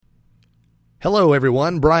Hello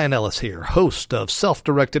everyone, Brian Ellis here, host of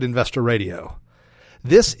Self-Directed Investor Radio.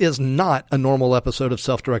 This is not a normal episode of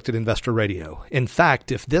Self-Directed Investor Radio. In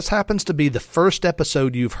fact, if this happens to be the first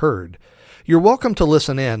episode you've heard, you're welcome to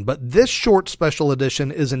listen in, but this short special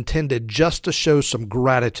edition is intended just to show some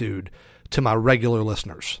gratitude to my regular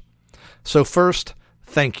listeners. So first,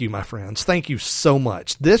 thank you, my friends. Thank you so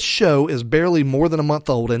much. This show is barely more than a month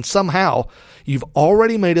old, and somehow you've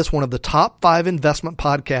already made us one of the top 5 investment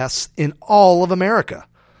podcasts in all of America.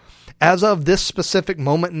 As of this specific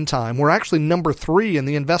moment in time, we're actually number 3 in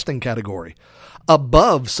the investing category,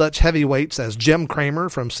 above such heavyweights as Jim Cramer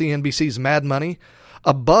from CNBC's Mad Money,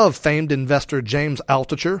 above famed investor James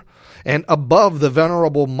Altucher, and above the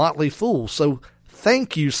venerable Motley Fool. So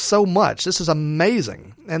thank you so much. This is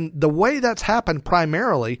amazing. And the way that's happened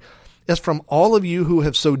primarily is from all of you who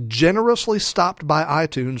have so generously stopped by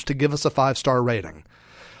iTunes to give us a 5-star rating.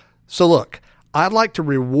 So look, I'd like to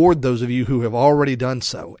reward those of you who have already done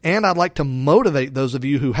so, and I'd like to motivate those of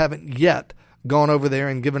you who haven't yet gone over there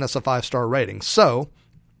and given us a 5-star rating. So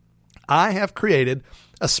I have created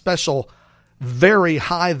a special, very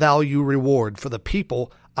high-value reward for the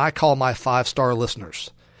people I call my 5-star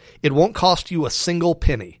listeners. It won't cost you a single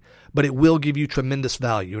penny, but it will give you tremendous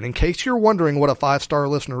value. And in case you're wondering what a 5-star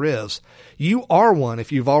listener is, you are one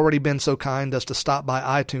if you've already been so kind as to stop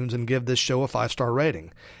by iTunes and give this show a 5-star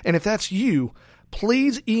rating. And if that's you,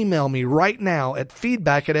 please email me right now at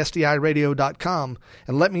feedback@sdiradio.com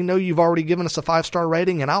and let me know you've already given us a 5-star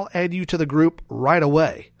rating, and I'll add you to the group right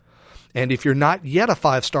away. And if you're not yet a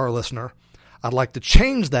 5-star listener, I'd like to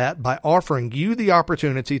change that by offering you the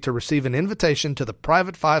opportunity to receive an invitation to the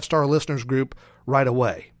private 5-star listeners group right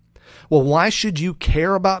away. Well, why should you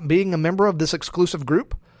care about being a member of this exclusive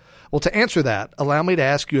group? Well, to answer that, allow me to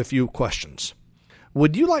ask you a few questions.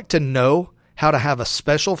 Would you like to know how to have a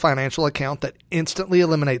special financial account that instantly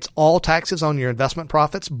eliminates all taxes on your investment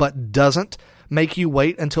profits but doesn't make you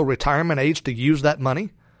wait until retirement age to use that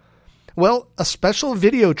money? Well, a special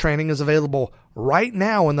video training is available right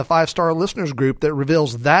now in the 5-star listeners group that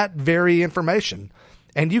reveals that very information,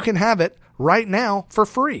 and you can have it right now for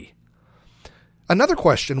free. Another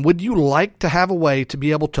question, would you like to have a way to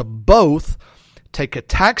be able to both take a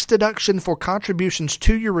tax deduction for contributions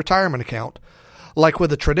to your retirement account, like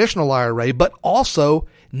with a traditional IRA, but also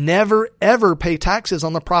never ever pay taxes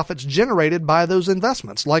on the profits generated by those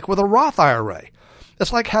investments, like with a Roth IRA?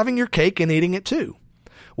 It's like having your cake and eating it too.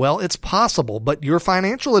 Well, it's possible, but your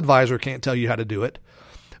financial advisor can't tell you how to do it.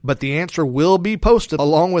 But the answer will be posted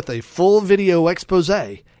along with a full video expose,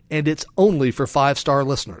 and it's only for 5-star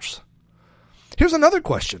listeners. Here's another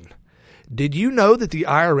question. Did you know that the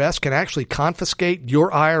IRS can actually confiscate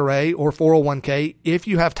your IRA or 401k if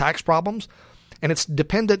you have tax problems? And it's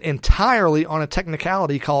dependent entirely on a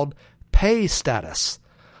technicality called pay status.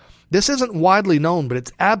 This isn't widely known, but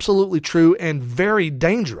it's absolutely true and very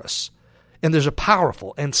dangerous. And there's a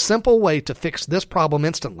powerful and simple way to fix this problem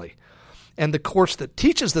instantly. And the course that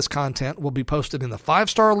teaches this content will be posted in the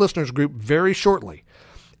 5-star listeners group very shortly.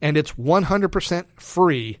 And it's 100%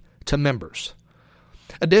 free to members.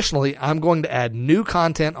 Additionally, I'm going to add new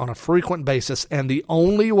content on a frequent basis, and the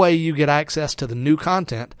only way you get access to the new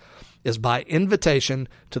content is by invitation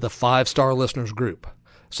to the 5-star listeners group.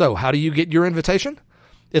 So how do you get your invitation?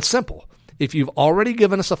 It's simple. If you've already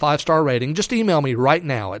given us a 5-star rating, just email me right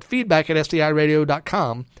now at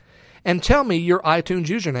feedback@sdiradio.com and tell me your iTunes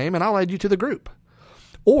username, and I'll add you to the group.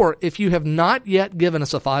 Or if you have not yet given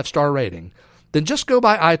us a 5-star rating, then just go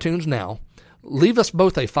by iTunes now, leave us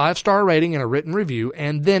both a 5-star rating and a written review,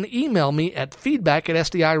 and then email me at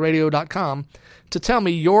feedback@sdiradio.com to tell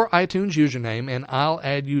me your iTunes username, and I'll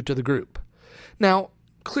add you to the group. Now,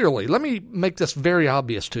 clearly, let me make this very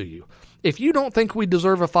obvious to you. If you don't think we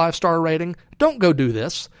deserve a 5-star rating, don't go do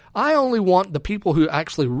this. I only want the people who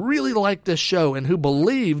actually really like this show and who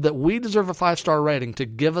believe that we deserve a 5-star rating to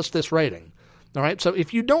give us this rating. All right? So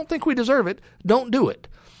if you don't think we deserve it, don't do it.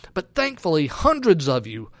 But thankfully, hundreds of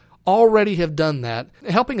you already have done that,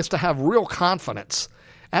 helping us to have real confidence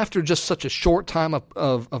after just such a short time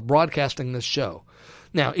of broadcasting this show.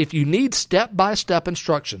 Now, if you need step-by-step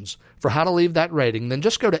instructions for how to leave that rating, then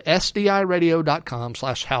just go to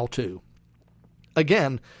sdiradio.com/how-to.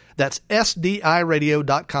 Again, that's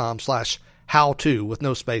sdiradio.com/how-to with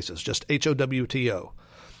no spaces, just HOWTO.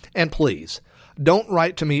 And please, don't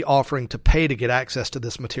write to me offering to pay to get access to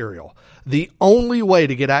this material. The only way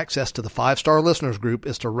to get access to the 5-star listeners group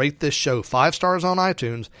is to rate this show 5 stars on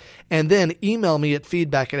iTunes and then email me at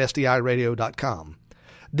feedback@sdiradio.com.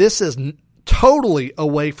 This is totally a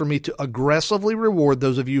way for me to aggressively reward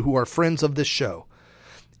those of you who are friends of this show.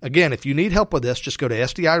 Again, if you need help with this, just go to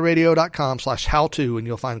sdiradio.com/how-to and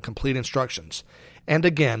you'll find complete instructions. And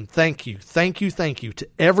again, thank you to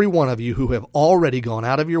every one of you who have already gone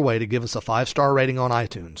out of your way to give us a 5-star rating on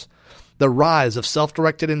iTunes. The rise of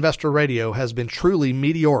Self-Directed Investor Radio has been truly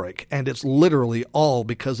meteoric, and it's literally all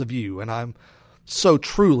because of you, and I'm so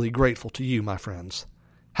truly grateful to you, my friends.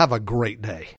 Have a great day.